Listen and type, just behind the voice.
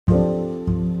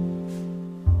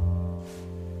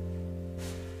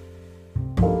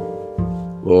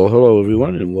Well, hello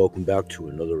everyone, and welcome back to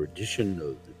another edition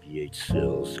of the BH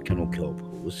Sales Kennel Kelp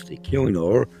Holistic Healing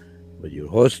Hour with your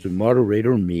host and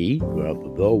moderator, me, Grandpa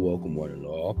Bill. Welcome one and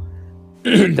all.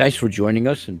 Thanks for joining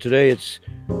us, and today it's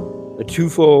a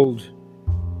twofold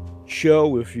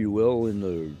show, if you will, in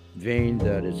the vein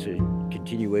that it's a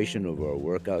continuation of our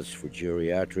workouts for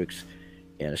geriatrics,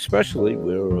 and especially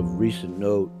we're of recent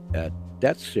note at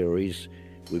that series,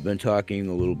 we've been talking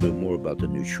a little bit more about the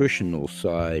nutritional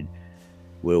side,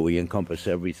 where we encompass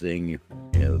everything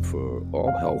for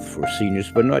all health for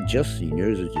seniors, but not just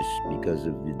seniors. It's just because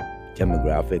of the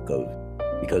demographic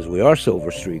because we are silver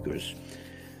streakers.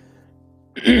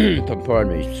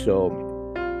 Pardon me. So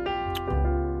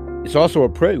it's also a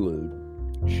prelude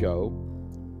show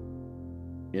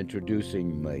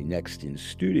introducing my next in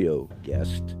studio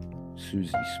guest,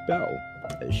 Susie Spell,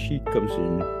 as she comes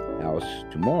in house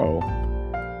tomorrow.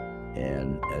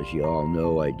 And as you all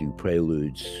know, I do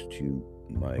preludes to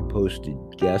my posted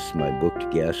guests, my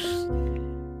booked guests.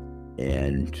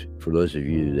 And for those of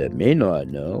you that may not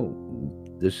know,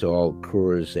 this all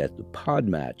occurs at the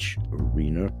Podmatch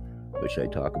Arena, which I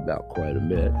talk about quite a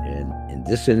bit. And in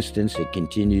this instance, it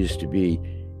continues to be,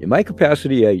 in my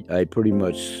capacity, I pretty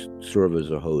much serve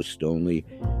as a host only.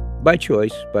 By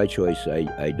choice,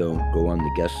 I don't go on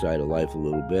the guest side of life a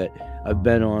little bit. I've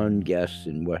been on guests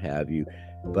and what have you,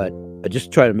 but I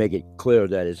just try to make it clear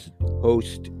that as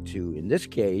host to, in this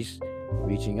case,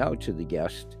 reaching out to the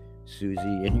guest, Susie,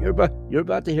 and you're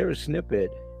about to hear a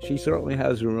snippet. She certainly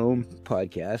has her own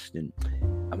podcast, and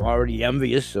I'm already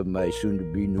envious of my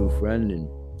soon-to-be new friend and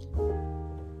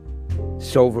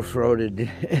silver-throated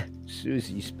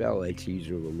Susie Spell. I tease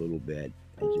her a little bit.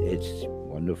 It's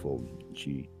wonderful.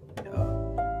 She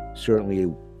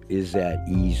certainly is at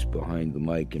ease behind the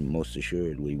mic, and most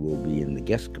assuredly will be in the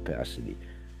guest capacity.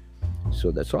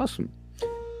 So that's awesome.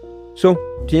 So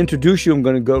to introduce you, I'm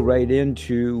going to go right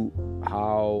into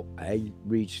how I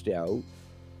reached out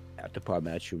at the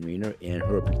Podmatch Arena and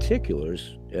her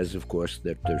particulars, as of course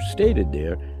that they're stated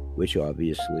there, which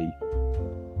obviously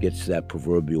gets that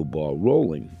proverbial ball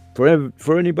rolling.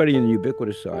 For anybody in the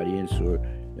ubiquitous audience,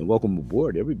 and welcome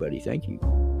aboard, everybody. Thank you.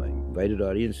 My invited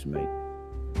audience, my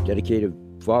dedicated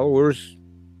followers,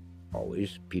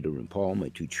 always Peter and Paul, my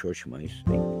two church mice.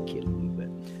 I'm kidding,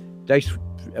 but thanks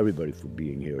everybody for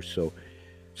being here. So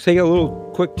let's take a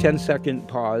little quick 10-second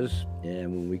pause,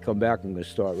 and when we come back, I'm going to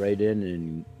start right in,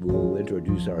 and we'll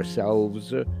introduce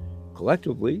ourselves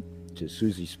collectively to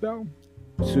Susie Spell,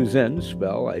 Suzanne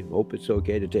Spell. I hope it's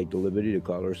okay to take the liberty to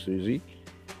call her Susie,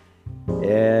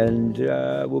 and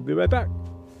we'll be right back.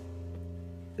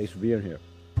 Thanks for being here.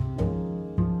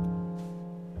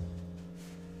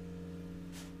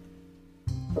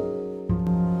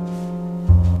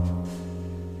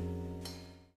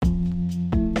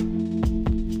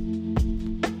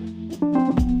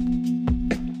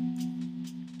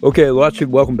 Okay,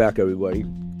 welcome back, everybody.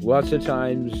 Lots of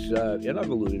times, and I've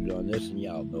alluded on this, and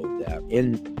y'all know that.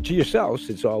 And to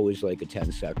yourselves, it's always like a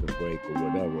 10-second break or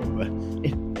whatever. But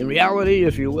in reality,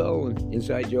 if you will,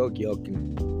 inside joke, y'all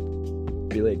can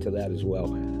relate to that as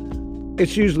well.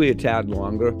 It's usually a tad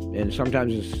longer, and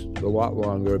sometimes it's a lot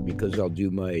longer because I'll do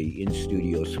my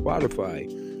in-studio Spotify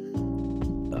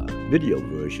video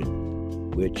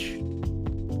version, which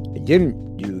I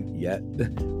didn't do yet,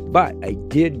 but I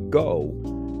did go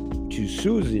to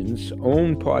Susan's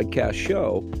own podcast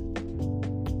show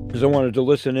because I wanted to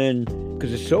listen in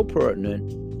because it's so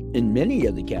pertinent in many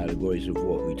of the categories of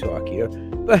what we talk here.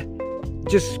 But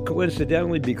just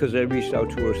coincidentally, because I reached out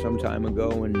to her some time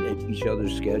ago and at each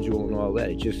other's schedule and all that,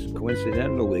 it just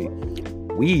coincidentally,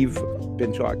 we've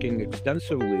been talking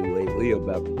extensively lately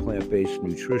about plant-based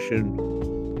nutrition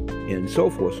and so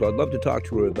forth. So I'd love to talk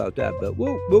to her about that, but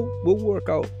we'll work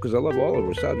out because I love all of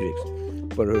her subjects.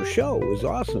 But her show was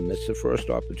awesome. It's the first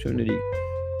opportunity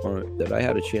that I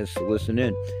had a chance to listen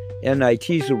in, and I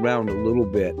tease around a little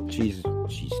bit. She's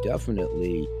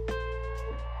definitely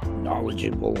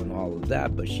knowledgeable and all of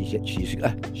that, but she's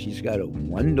got a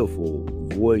wonderful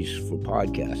voice for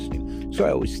podcasting. So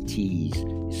I always tease.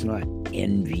 It's not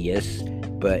envious,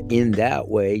 but in that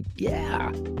way, yeah,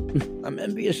 I'm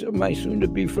envious of my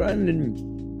soon-to-be friend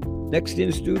and next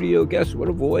in studio guest. What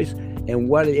a voice and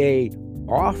what a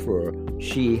offer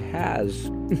she has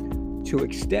to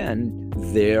extend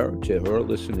there to her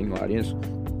listening audience.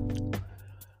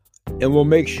 And we'll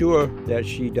make sure that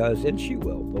she does, and she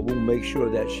will, but we'll make sure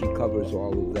that she covers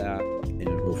all of that in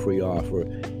her free offer.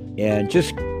 And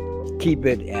just keep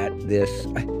it at this.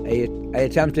 I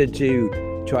attempted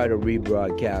to try to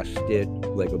rebroadcast it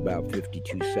like about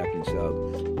 52 seconds of,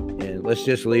 and let's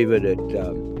just leave it at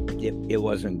it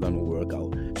wasn't going to work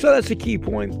out. So that's a key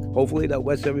point. Hopefully that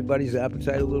whets everybody's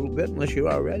appetite a little bit, unless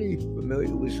you're already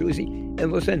familiar with Susie.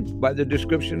 And listen, by the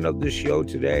description of this show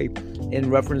today,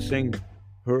 in referencing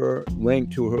her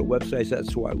link to her website,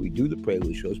 that's why we do the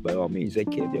Prelude shows. By all means, I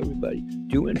kid everybody.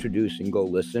 Do introduce and go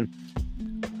listen.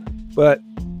 But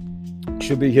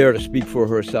she'll be here to speak for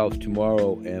herself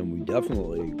tomorrow, and we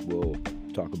definitely will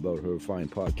talk about her fine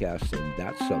podcast and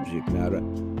that subject matter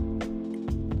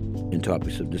and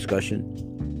topics of discussion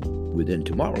within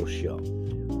tomorrow's show.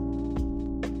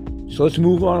 So let's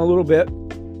move on a little bit.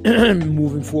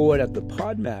 Moving forward at the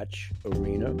Podmatch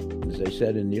arena, as I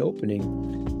said in the opening,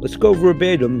 let's go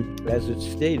verbatim as it's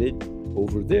stated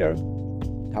over there,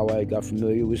 how I got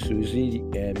familiar with Susie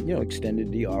and,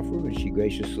 extended the offer, and she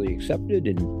graciously accepted,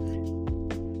 and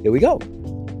here we go.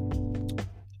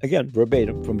 Again,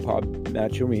 verbatim from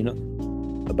Podmatch Arena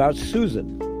about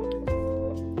Susan.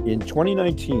 In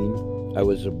 2019, I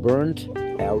was a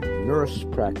burnt-out nurse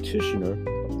practitioner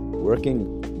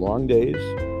working long days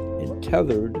and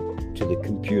tethered to the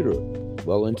computer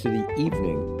well into the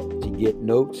evening to get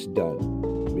notes done,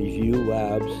 review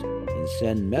labs, and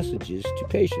send messages to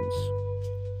patients.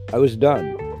 I was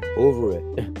done, over it.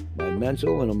 My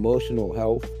mental and emotional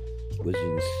health was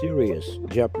in serious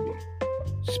jeopardy.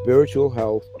 Spiritual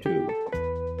health too.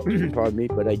 Pardon me,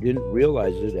 but I didn't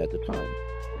realize it at the time.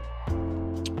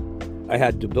 I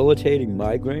had debilitating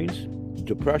migraines,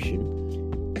 depression,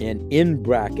 and in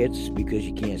brackets, because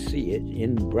you can't see it,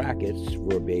 in brackets,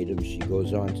 verbatim, she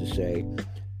goes on to say,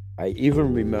 I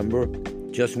even remember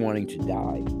just wanting to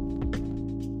die.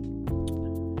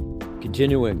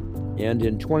 Continuing, and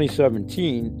in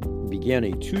 2017, began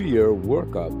a 2-year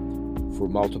workup for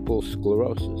multiple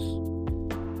sclerosis.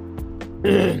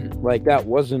 Like that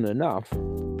wasn't enough,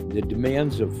 the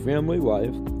demands of family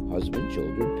life, husband,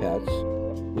 children, pets,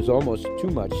 was almost too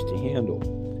much to handle.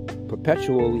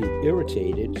 Perpetually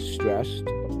irritated, stressed,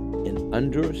 and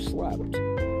underslept,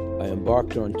 I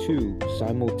embarked on 2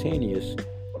 simultaneous,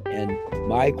 and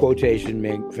my quotation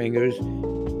fingers,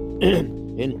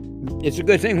 and it's a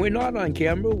good thing we're not on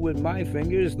camera with my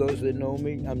fingers, those that know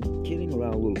me, I'm kidding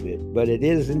around a little bit, but it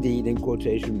is indeed, in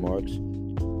quotation marks,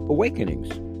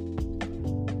 awakenings.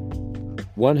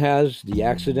 One has the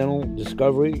accidental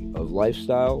discovery of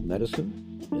lifestyle medicine,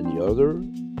 and the other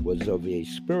was of a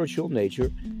spiritual nature,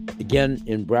 again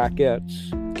in brackets,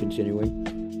 continuing,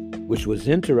 which was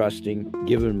interesting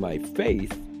given my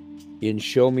faith in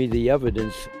show me the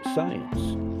evidence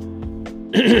science.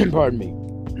 Pardon me.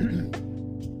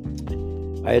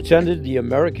 I attended the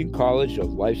American College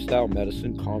of Lifestyle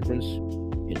Medicine conference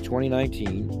in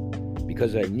 2019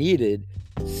 because I needed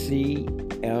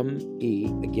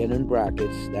CME, again in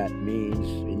brackets, that means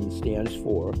and stands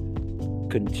for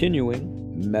Continuing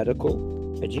Medical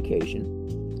Education.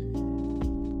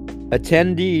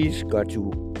 Attendees got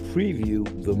to preview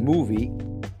the movie,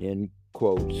 in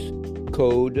quotes,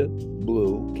 Code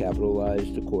Blue,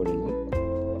 capitalized accordingly.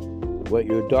 What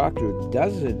your doctor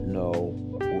doesn't know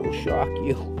will shock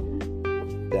you.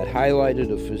 That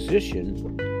highlighted a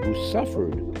physician who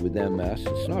suffered with MS.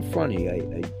 It's not funny.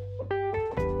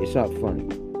 It's not funny.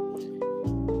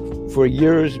 For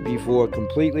years before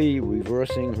completely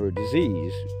reversing her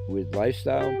disease with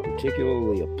lifestyle,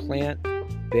 particularly a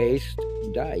plant-based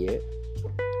diet,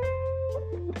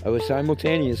 I was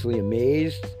simultaneously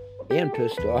amazed and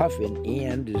pissed off, and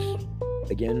is,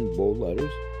 again, bold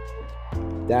letters,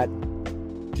 that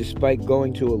despite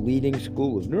going to a leading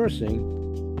school of nursing,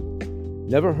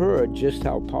 never heard just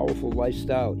how powerful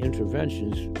lifestyle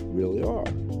interventions really are.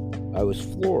 I was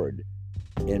floored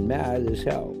and mad as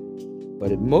hell,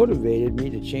 but it motivated me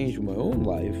to change my own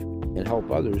life and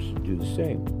help others do the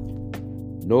same.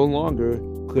 No longer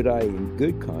could I, in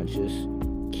good conscience,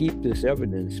 keep this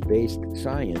evidence-based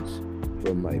science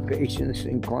from my patients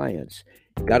and clients.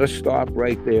 Gotta stop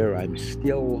right there. I'm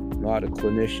still not a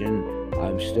clinician.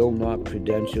 I'm still not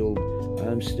credentialed.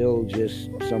 I'm still just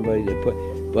somebody that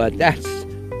but that's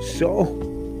so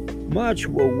much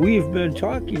what we've been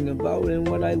talking about and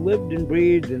what I lived and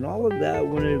breathed and all of that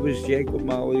when it was Jacob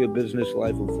Molly, A Business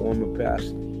Life, A Former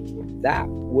Past. That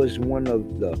was one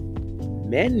of the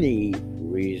many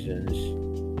reasons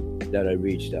that I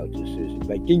reached out to Susan.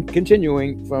 By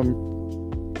continuing from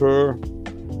her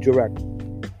direct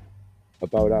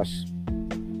about us.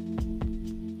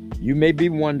 You may be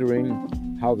wondering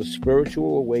how the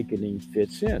spiritual awakening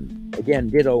fits in. Again,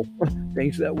 ditto,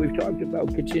 things that we've talked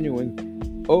about. Continuing.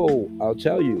 Oh, I'll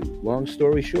tell you, long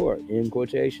story short, in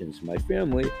quotations, my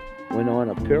family went on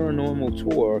a paranormal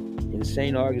tour in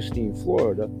St. Augustine,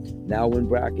 Florida, now in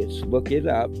brackets. Look it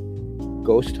up.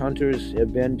 Ghost hunters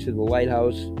have been to the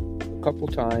lighthouse a couple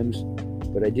times.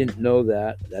 but I didn't know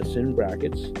that. That's in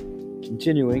brackets.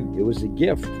 Continuing, it was a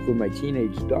gift for my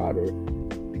teenage daughter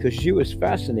because she was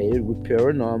fascinated with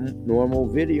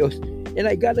paranormal videos. And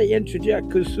I got to interject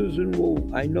because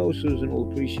I know Susan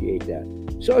will appreciate that.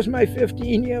 So is my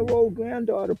 15-year-old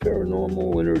granddaughter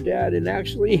paranormal and her dad, and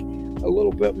actually a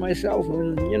little bit myself.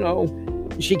 And,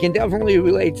 she can definitely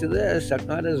relate to this,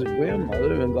 not as a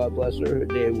grandmother, and God bless her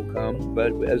day will come,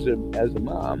 but as a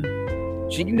mom,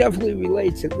 she can definitely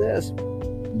relate to this.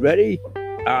 Ready?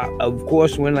 Of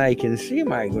course, when I can see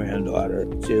my granddaughter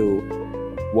to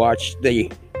watch the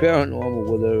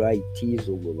paranormal with her, I tease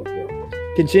a little bit.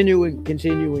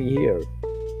 Continuing here,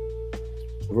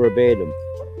 verbatim.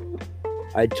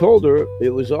 I told her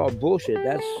it was all bullshit.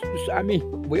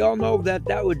 We all know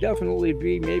that would definitely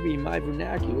be maybe my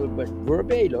vernacular, but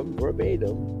verbatim.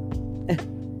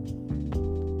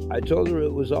 I told her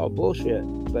it was all bullshit,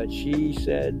 but she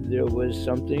said there was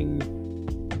something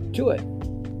to it.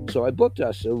 So I booked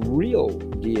us a real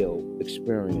deal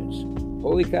experience.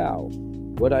 Holy cow.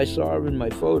 What I saw in my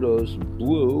photos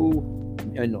blew,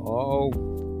 in all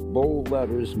bold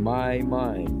letters, my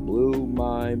mind. Blew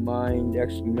my mind,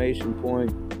 exclamation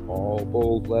point, all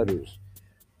bold letters.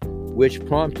 Which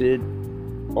prompted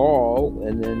all,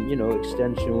 and then,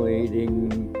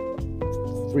 accentuating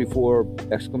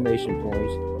 3-4 exclamation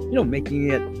points,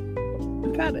 making it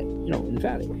emphatic.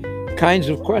 Kinds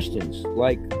of questions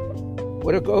like,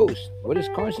 what are ghosts? What is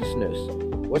consciousness?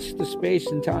 What's the space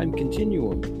and time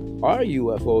continuum? Are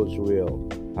UFOs real?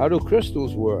 How do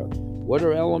crystals work? What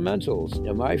are elementals?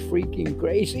 Am I freaking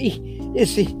crazy?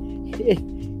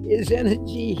 Is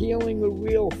energy healing a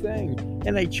real thing?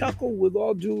 And I chuckle with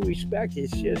all due respect.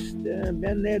 It's just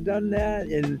been there, done that,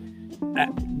 and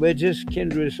we're just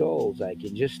kindred souls. I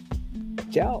can just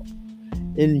tell.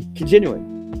 And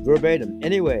continuing, verbatim.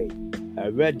 Anyway, I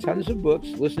read tons of books,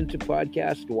 listened to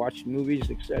podcasts, watched movies,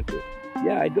 etc.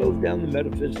 Yeah, I dove down the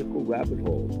metaphysical rabbit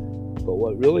hole. But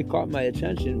what really caught my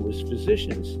attention was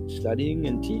physicians studying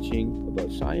and teaching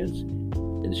about science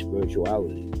and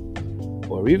spirituality,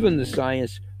 or even the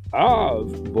science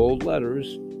of, bold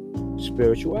letters,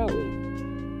 spirituality,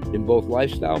 in both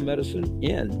lifestyle medicine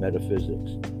and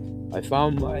metaphysics. I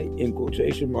found my, in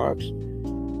quotation marks,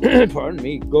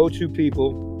 go-to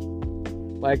people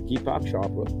like Deepak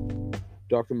Chopra,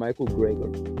 Dr. Michael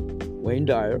Greger, Wayne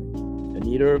Dyer,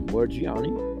 Anita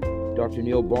Moorjani, Dr.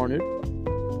 Neil Barnard,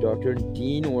 Dr.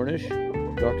 Dean Ornish,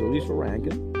 Dr. Lisa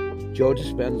Rankin, Joe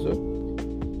Dispenza,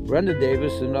 Brenda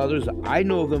Davis, and others. I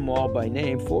know them all by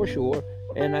name for sure,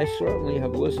 and I certainly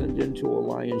have listened into a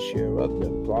lion's share of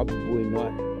them, probably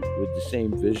not with the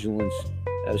same vigilance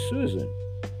as Susan.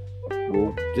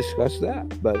 We'll discuss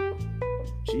that, but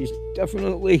she's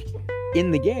definitely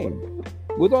in the game.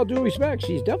 With all due respect,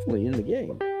 she's definitely in the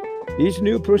game. These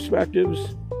new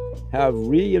perspectives have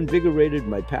reinvigorated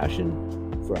my passion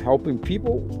for helping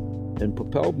people and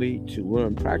propelled me to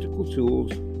learn practical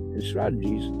tools and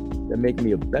strategies that make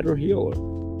me a better healer,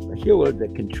 a healer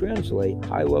that can translate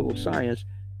high-level science,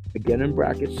 again in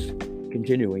brackets,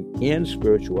 continuing, and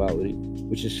spirituality,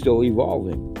 which is still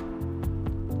evolving,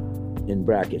 in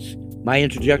brackets. My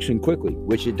interjection quickly,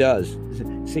 which it does,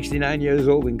 69 years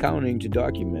old and counting to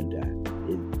document that.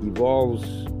 It evolves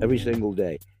every single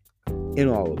day in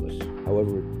all of us,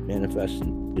 however it manifests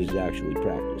and is actually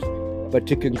practiced. But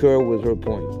to concur with her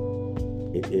point,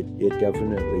 it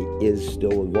definitely is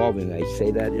still evolving. I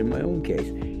say that in my own case.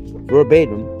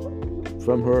 Verbatim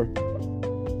from her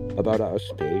About Us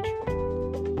page,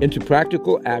 into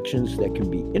practical actions that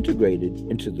can be integrated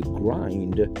into the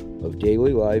grind of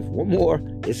daily life. One more,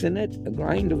 isn't it? A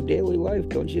grind of daily life,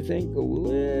 don't you think? A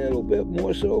little bit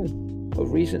more so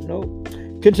of recent note.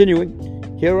 Continuing,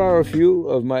 here are a few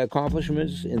of my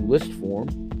accomplishments in list form.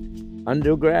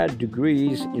 Undergrad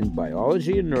degrees in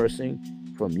biology and nursing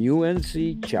from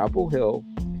UNC Chapel Hill,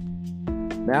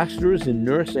 masters in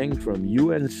nursing from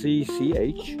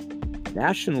UNCCH,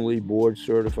 nationally board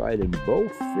certified in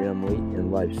both family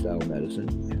and lifestyle medicine.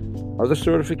 Other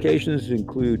certifications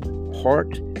include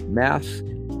Heart Mass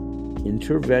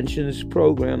Interventions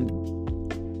Program,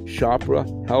 Chopra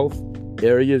Health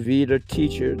Area Vita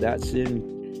Teacher, that's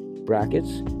in brackets,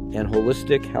 and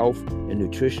Holistic Health and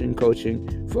Nutrition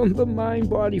Coaching from the Mind,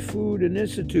 Body, Food and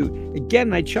Institute.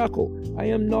 Again, I chuckle. I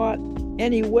am not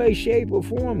any way, shape, or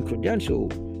form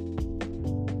credentialed.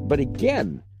 But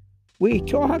again, we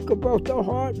talk about the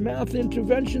Heart Math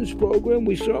Interventions Program.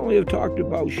 We certainly have talked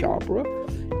about Chopra,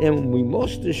 and we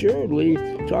most assuredly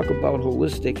talk about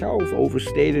holistic health,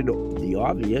 overstated the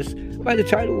obvious by the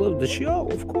title of the show,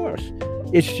 of course.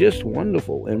 It's just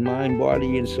wonderful, and mind,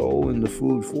 body, and soul, and the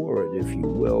food for it, if you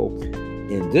will.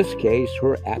 In this case,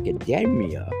 her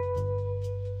academia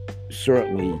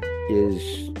certainly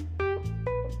is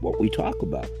what we talk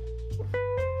about.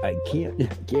 I can't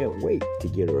wait to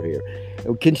get her here.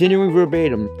 Continuing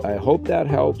verbatim, I hope that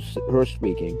helps her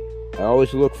speaking. I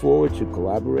always look forward to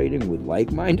collaborating with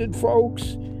like-minded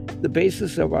folks. The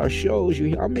basis of our shows,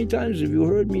 how many times have you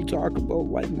heard me talk about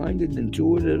like-minded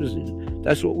intuitives? And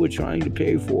that's what we're trying to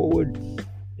pay forward.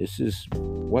 This is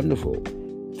wonderful.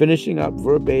 Finishing up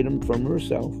verbatim from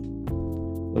herself.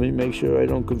 Let me make sure I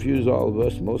don't confuse all of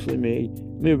us, mostly me.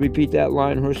 Let me repeat that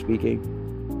line, her speaking.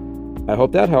 I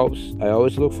hope that helps. I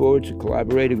always look forward to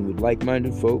collaborating with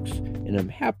like-minded folks, and I'm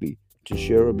happy to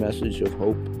share a message of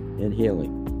hope and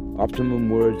healing. Optimum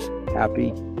words, happy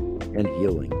and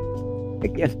healing.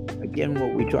 Again,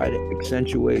 what we try to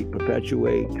accentuate,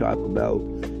 perpetuate, talk about,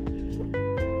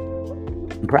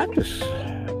 and practice.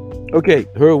 Okay,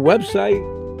 her website,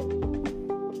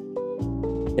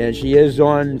 and she is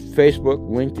on Facebook,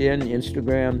 LinkedIn,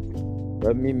 Instagram.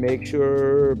 Let me make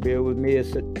sure, bear with me,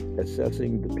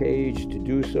 assessing the page to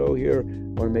do so here.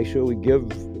 I want to make sure we give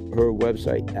her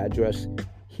website address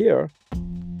here,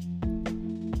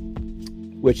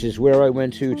 which is where I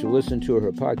went to listen to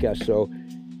her podcast. So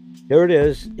here it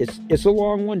is. It's a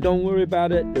long one. Don't worry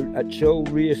about it. She'll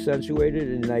re-accentuate it,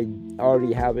 and I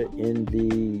already have it in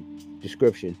the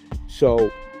description.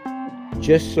 So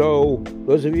just so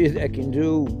those of you that can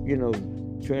do,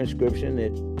 transcription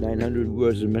at 900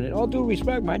 words a minute, all due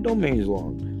respect, my domain's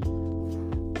long.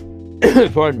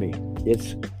 Pardon me.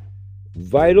 It's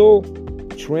Vital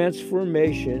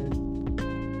Transformations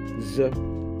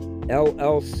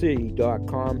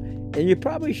LLC.com, and you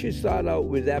probably should start out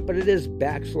with that, but it is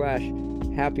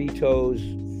 /Happy Toes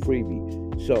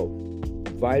freebie. So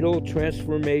Vital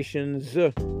Transformations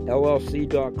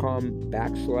LLC.com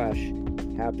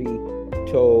 /Happy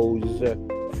Toes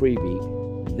freebie.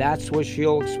 That's what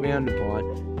she'll expand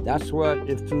upon. That's what,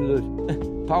 if through the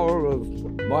power of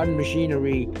modern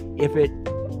machinery, if it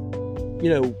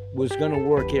was going to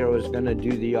work here, was going to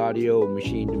do the audio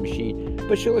machine to machine,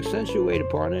 but she'll accentuate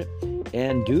upon it.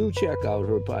 And do check out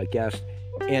her podcast,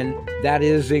 and that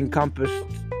is encompassed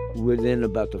within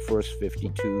about the first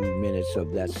 52 minutes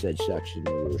of that said section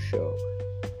of her show.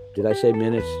 Did I say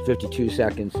minutes? 52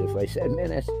 seconds. If I said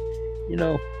minutes, you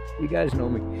guys know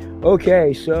me.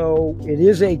 Okay, so it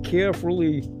is a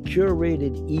carefully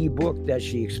curated ebook that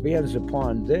she expands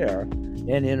upon there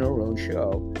and in her own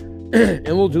show.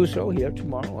 And we'll do so here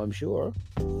tomorrow, I'm sure,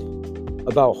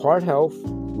 about heart health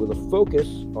with a focus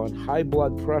on high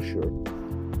blood pressure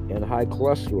and high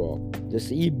cholesterol. This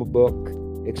ebook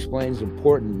explains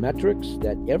important metrics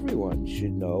that everyone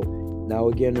should know, now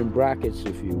again in brackets,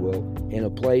 if you will, and a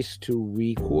place to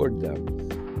record them.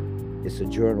 It's a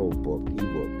journal book,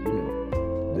 ebook,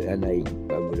 and I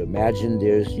would imagine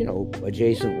there's,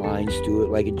 adjacent lines to it,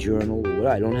 like a journal.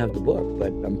 I don't have the book, but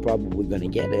I'm probably going to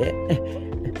get it.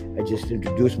 I just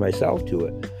introduced myself to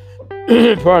it.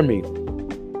 Pardon me.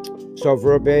 So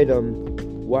verbatim,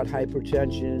 what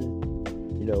hypertension,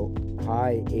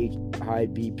 high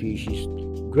BP. She's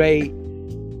great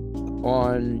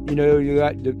on, you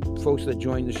got the folks that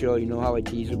join the show, how I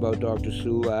tease about Dr.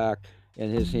 Sulak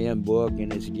and his handbook,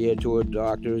 and it's geared toward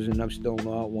doctors, and I'm still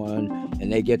not one,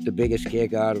 and they get the biggest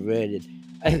kick out of it.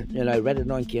 And I read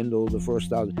it on Kindle the first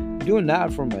time. I'm doing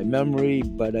that from my memory,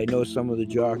 but I know some of the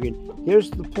jargon. Here's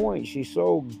the point. She's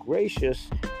so gracious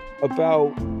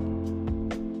about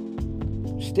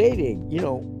stating,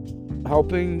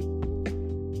 helping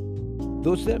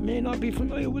those that may not be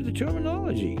familiar with the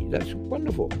terminology. That's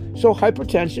wonderful. So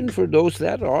hypertension, for those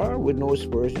that are, with no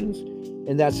aspersions,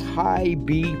 and that's high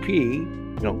BP,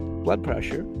 blood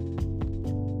pressure,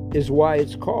 is why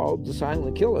it's called the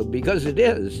silent killer, because it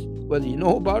is. Whether you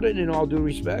know about it, in all due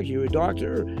respect, you're a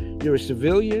doctor, you're a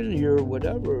civilian, you're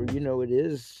whatever, it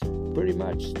is pretty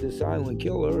much the silent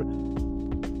killer.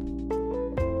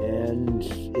 And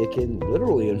it can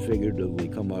literally and figuratively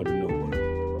come out of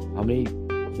nowhere. How many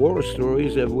horror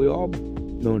stories have we all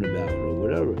known about, or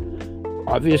whatever?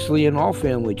 Obviously, in all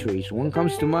family trees. One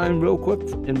comes to mind real quick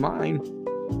in mine.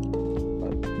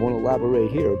 I won't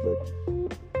elaborate here, but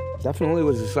definitely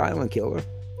was a silent killer.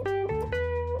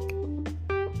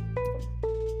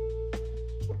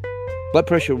 Blood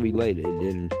pressure related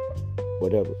and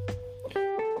whatever.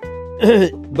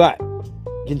 But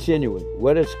continuing,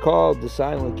 what it's called, the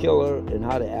silent killer, and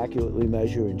how to accurately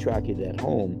measure and track it at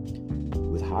home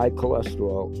with high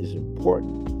cholesterol is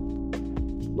important.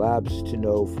 Labs to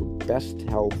know for best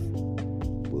health,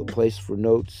 with a place for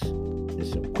notes and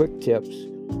some quick tips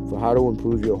for how to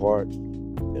improve your heart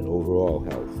and overall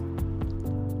health.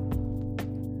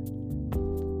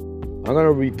 I'm going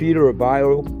to repeat her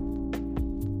bio.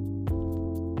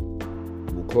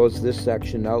 We'll close this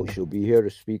section out. She'll be here to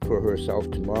speak for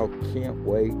herself tomorrow. Can't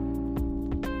wait.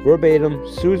 Verbatim,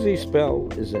 Susie Spell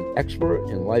is an expert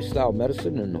in lifestyle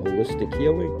medicine and holistic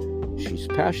healing. She's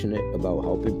passionate about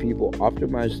helping people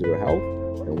optimize their health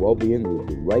and well-being with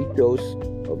the right dose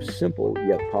of simple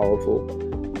yet powerful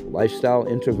lifestyle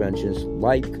interventions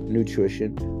like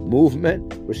nutrition,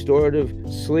 movement, restorative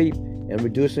sleep, and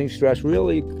reducing stress.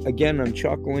 Really, again, I'm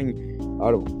chuckling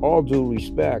out of all due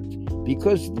respect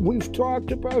because we've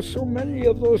talked about so many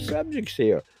of those subjects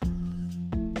here.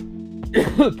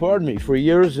 Pardon me, for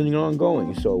years and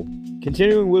ongoing. So,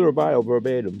 continuing with her bio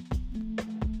verbatim,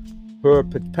 her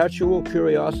perpetual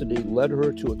curiosity led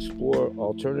her to explore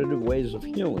alternative ways of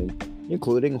healing,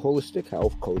 including holistic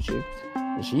health coaching,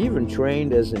 and she even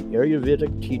trained as an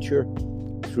Ayurvedic teacher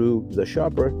through the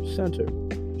Chopra Center.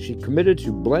 She committed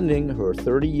to blending her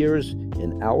 30 years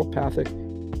in allopathic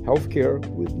healthcare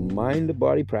with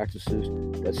mind-body practices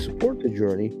that support the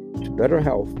journey to better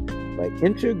health by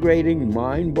integrating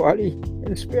mind, body,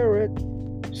 and spirit.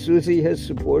 Susie has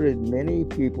supported many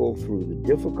people through the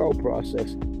difficult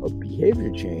process of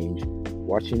behavior change,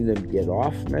 watching them get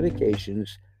off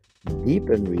medications,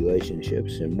 deepen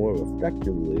relationships, and more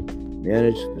effectively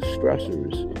manage the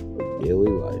stressors of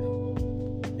daily life.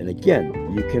 And again,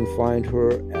 you can find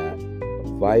her at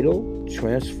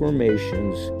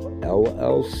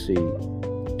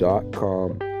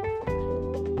vitaltransformationsllc.com.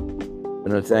 I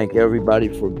want to thank everybody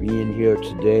for being here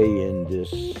today in this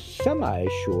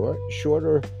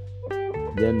shorter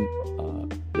than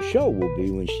the show will be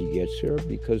when she gets here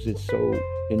because it's so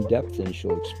in-depth and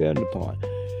she'll expand upon.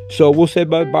 So we'll say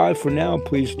bye-bye for now.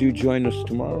 Please do join us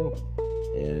tomorrow,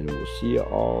 and we'll see you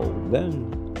all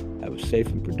then. Have a safe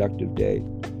and productive day.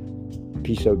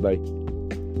 Peace, everybody.